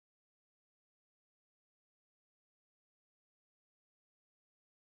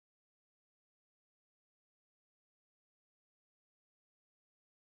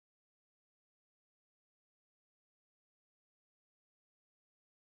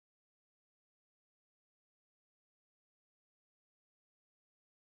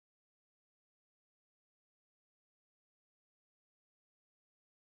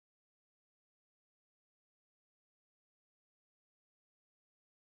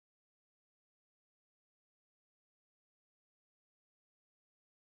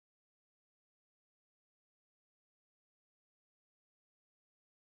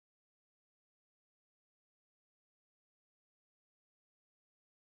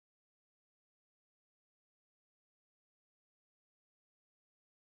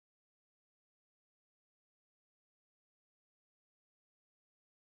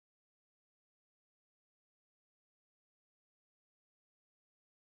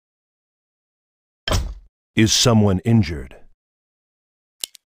Is someone injured?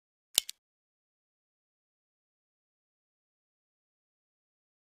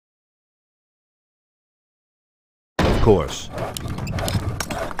 Of course.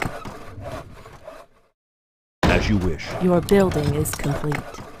 As you wish. Your building is complete.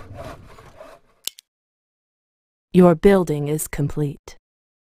 Your building is complete.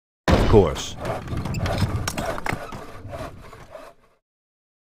 Of course.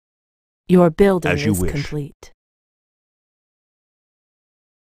 Your building As you is wish. complete.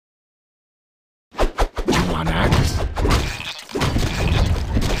 You want axe?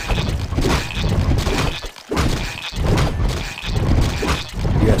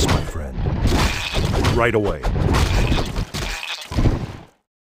 Yes, my friend. Right away.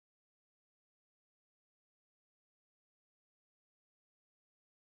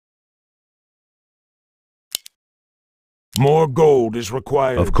 More gold is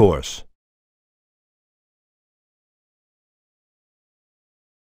required. Of course.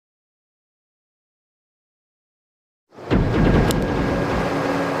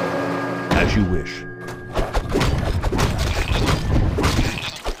 As you wish.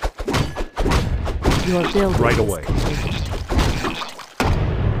 Your building Right is away. complete.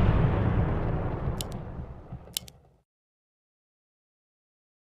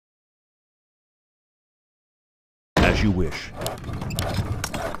 As you wish.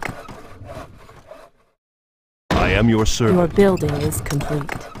 I am your Your servant. building is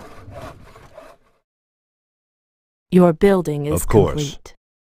complete. Your building is Of course. complete.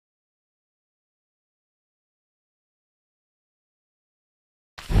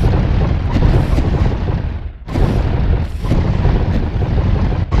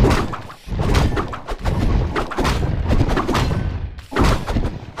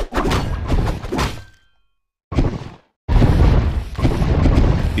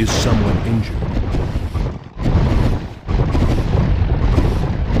 Is someone injured?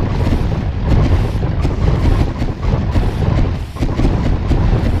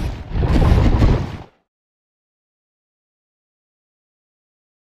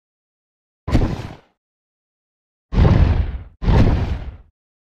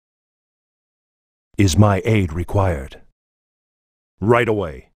 Is my aid required? Right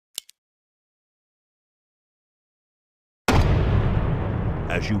away.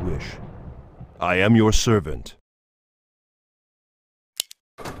 As you wish. I am your servant.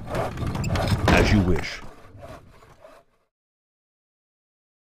 As you wish.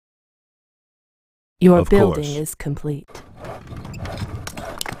 Your Of building course. is complete.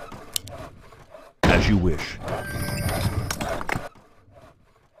 As you wish.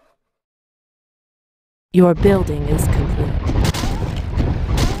 Your building is complete.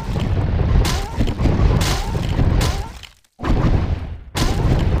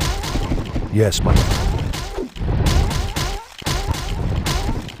 Yes, my friend.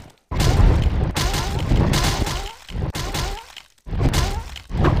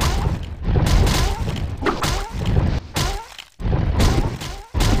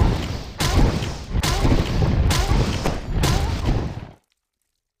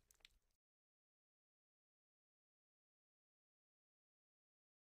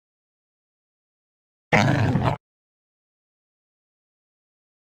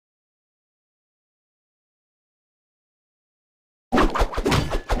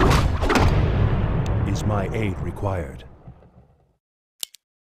 Is my aid required?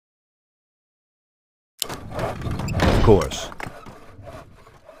 Of course.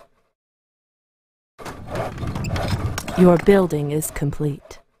 Your building is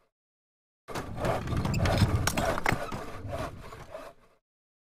complete.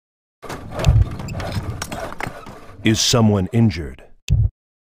 Is someone injured?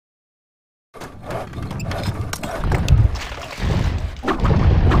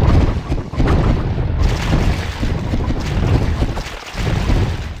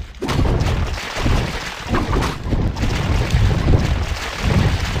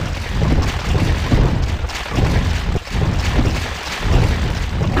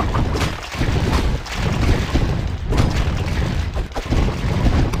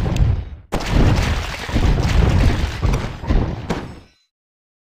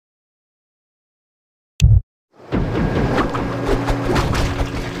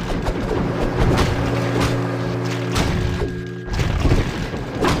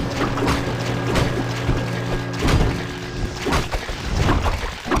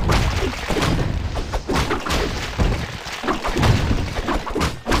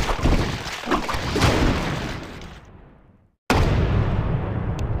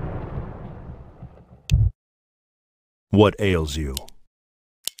 What ails you?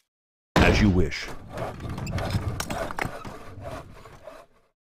 As you wish.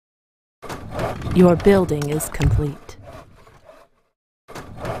 Your building is complete.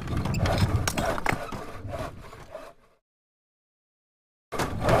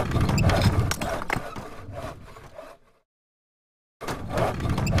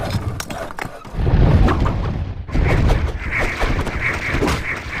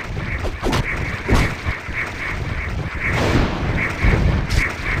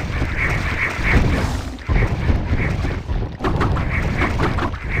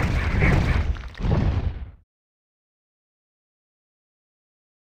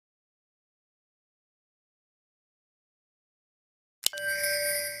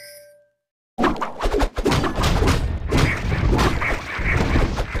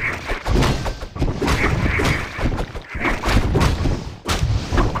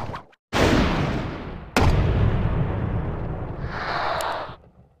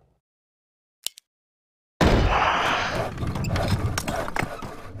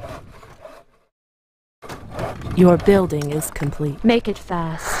 Your building is complete. Make it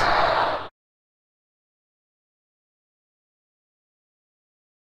fast.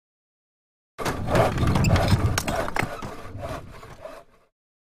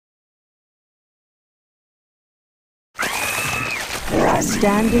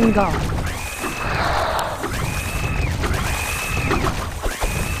 Standing guard.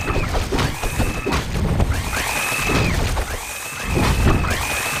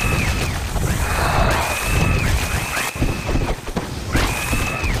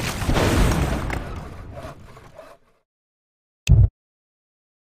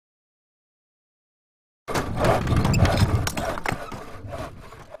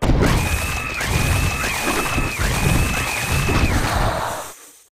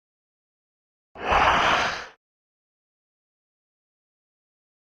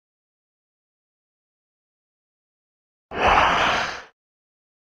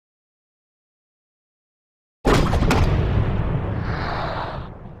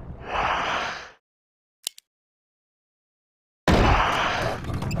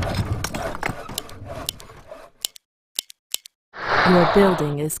 Your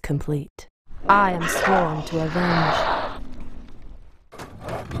building is complete. I am sworn to avenge.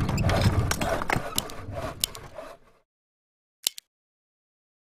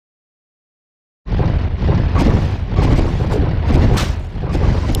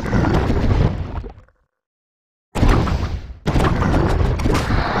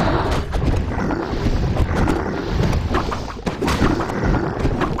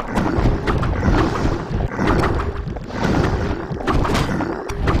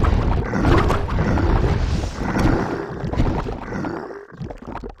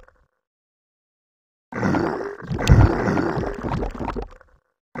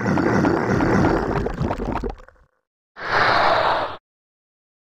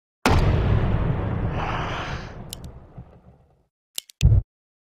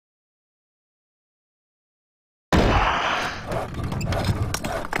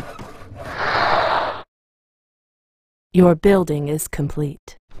 Your building is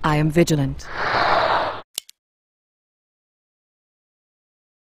complete. I am vigilant.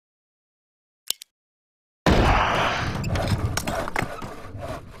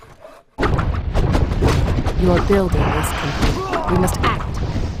 Your building is complete. We must act.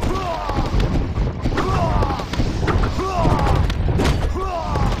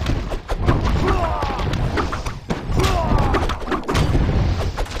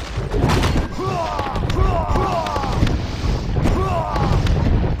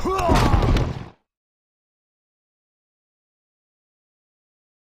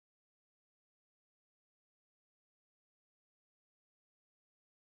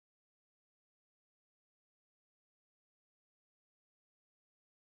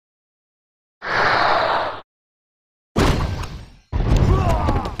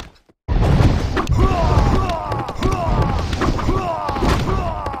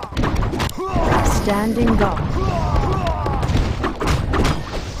 Standing guard.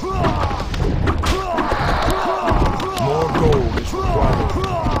 More gold is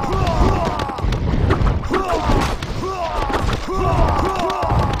required.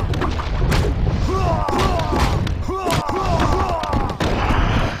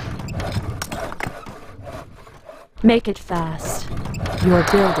 Make it fast. Your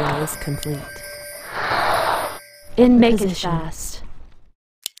building is complete. In Make it position. fast.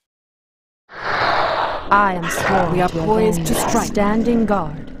 I am sworn We are to poised to avenge. strike. Standing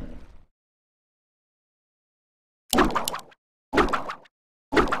guard.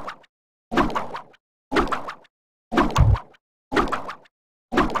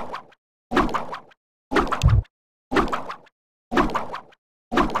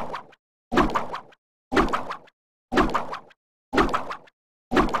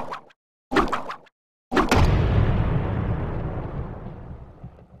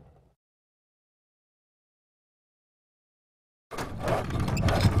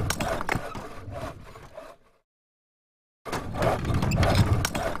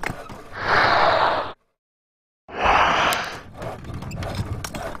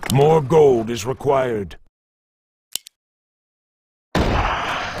 More gold is required.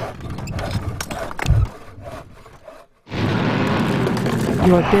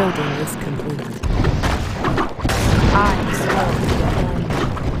 Your building is complete. I am sworn to avenge.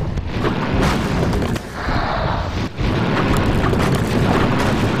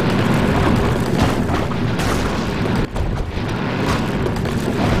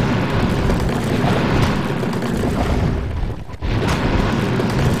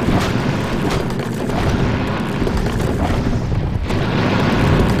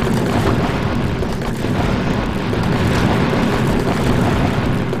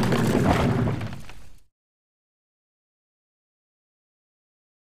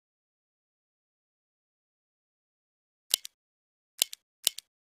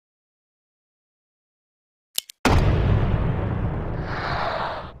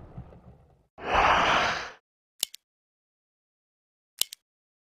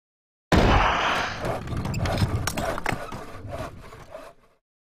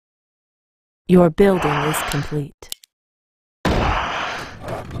 Your building is complete.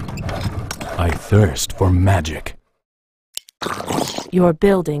 I thirst for magic. Your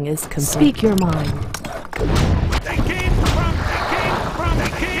building is complete. Speak your mind.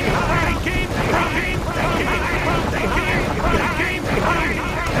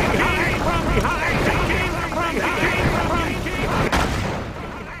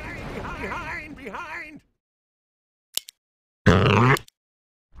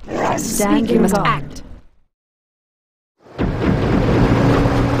 Stand your ground.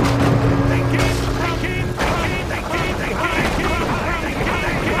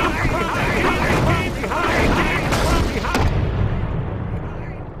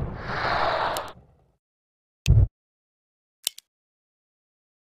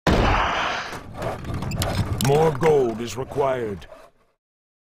 More gold is required.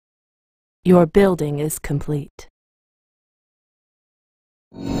 Your building is complete.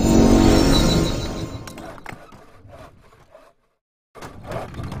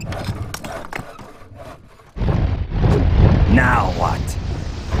 Now what?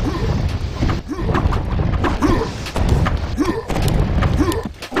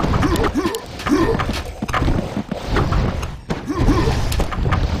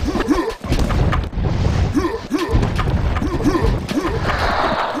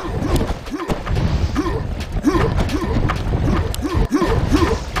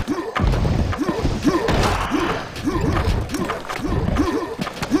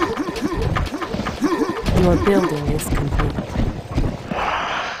 Your building is complete.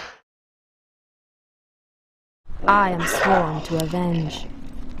 I am sworn to avenge.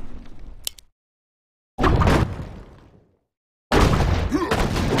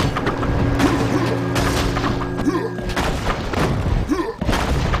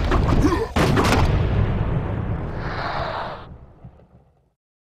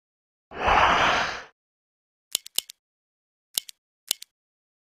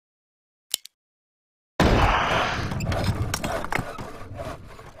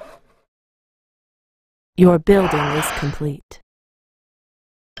 Your building is complete.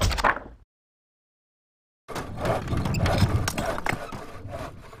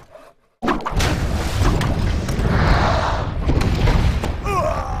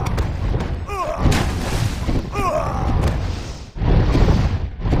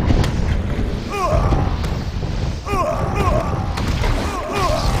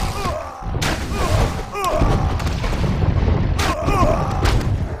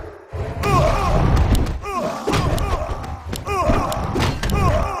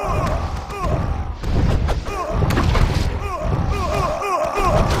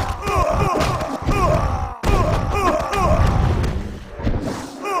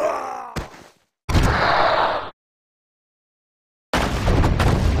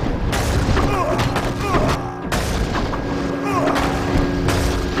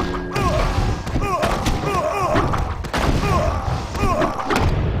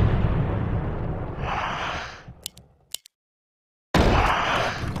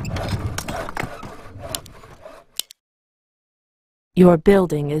 Your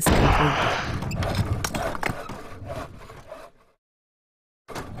building is complete.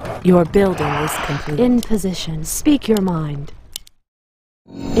 Your building is complete. In position. Speak your mind.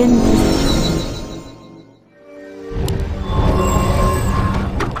 In position.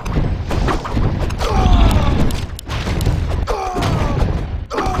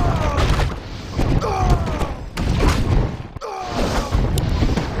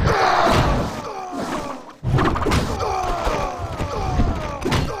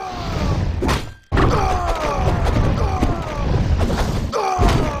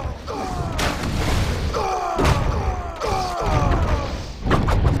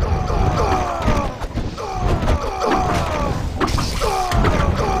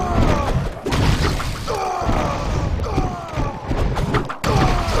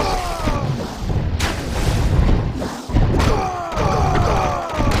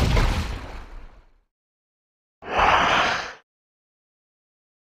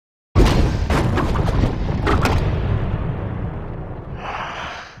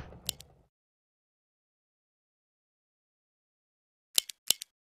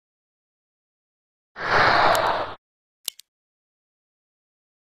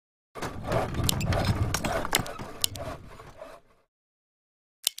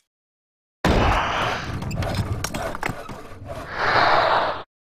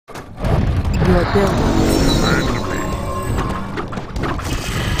 Your building. Enemy.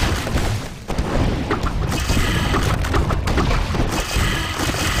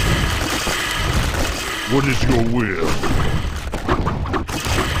 What is your will?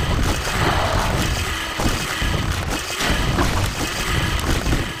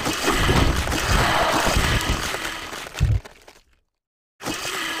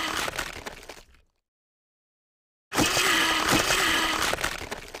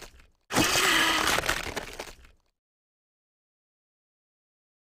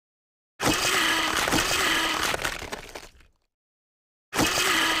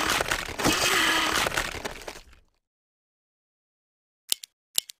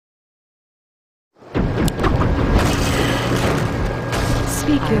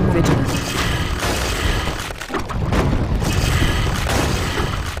 Speak your mind.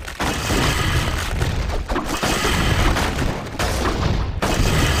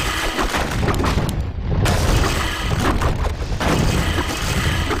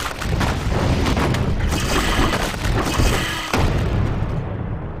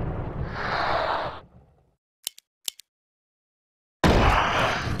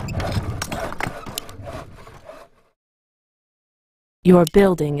 Your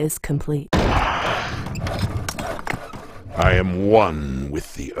building is complete. I am one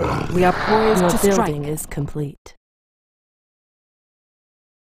with the earth. We are poised to strike. Your building is complete.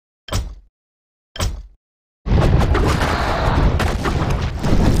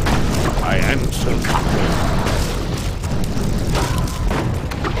 I answer.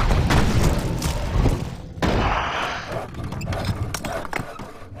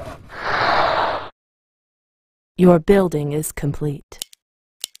 Your building is complete.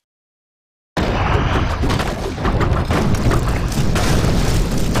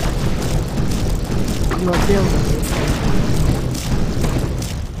 Your building is complete.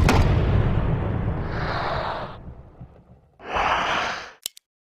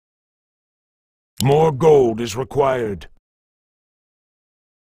 More gold is required.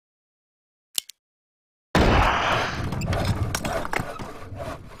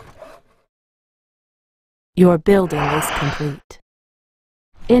 Your building is complete.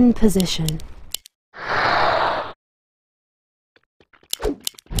 In position.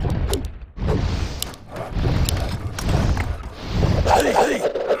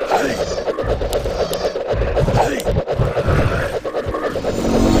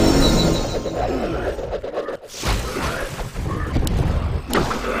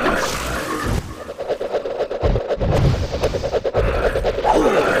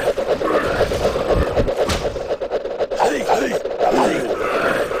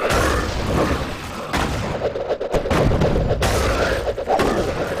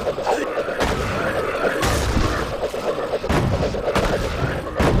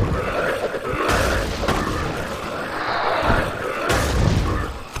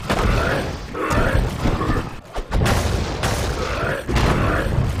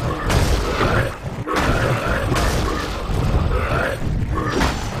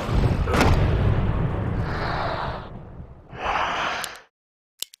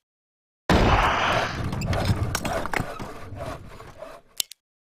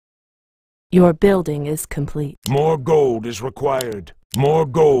 Your building is complete. More gold is required. More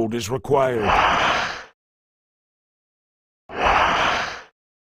gold is required.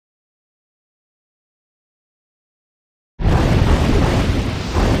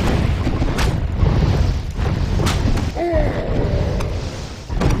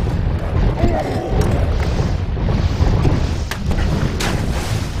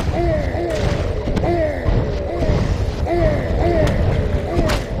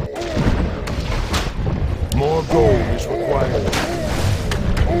 More gold is required.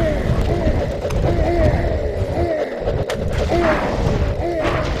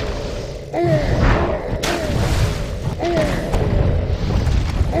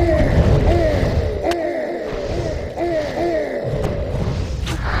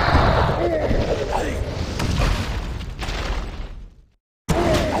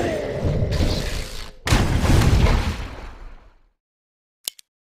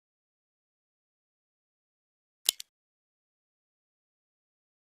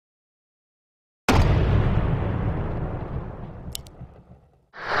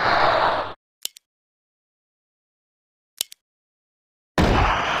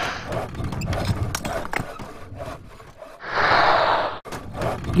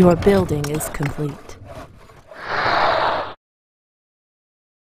 Your building is complete.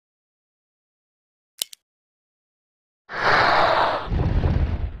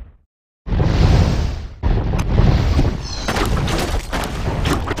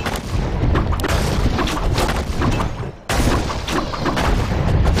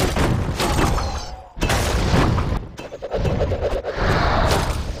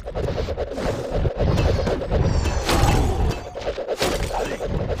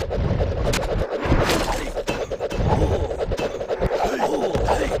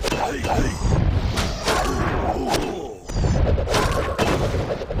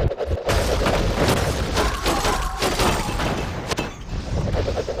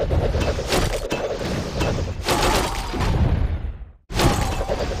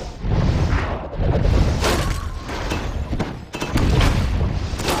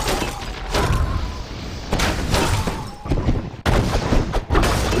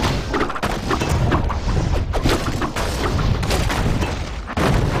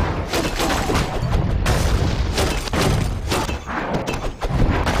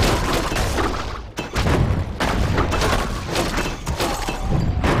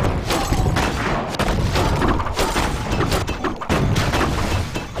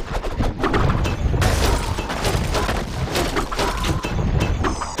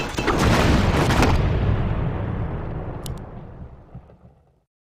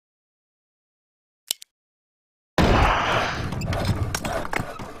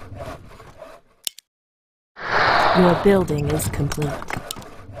 Your building is complete.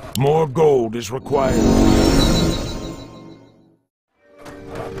 More gold is required.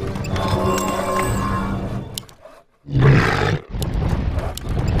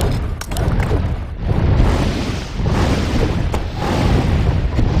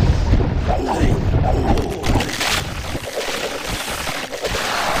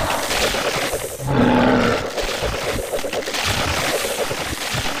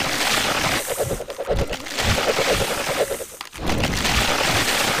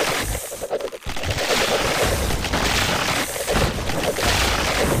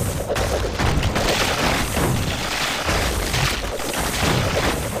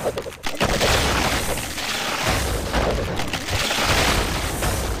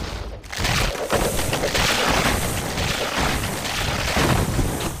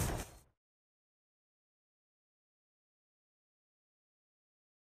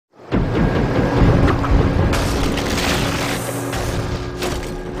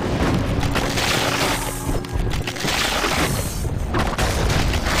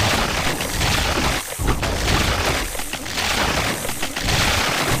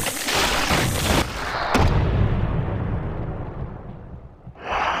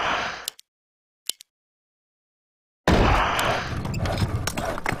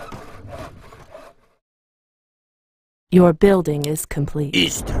 Your building is complete.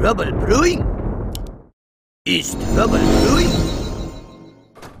 Is trouble brewing? Is trouble brewing?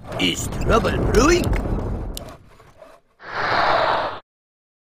 Is trouble brewing?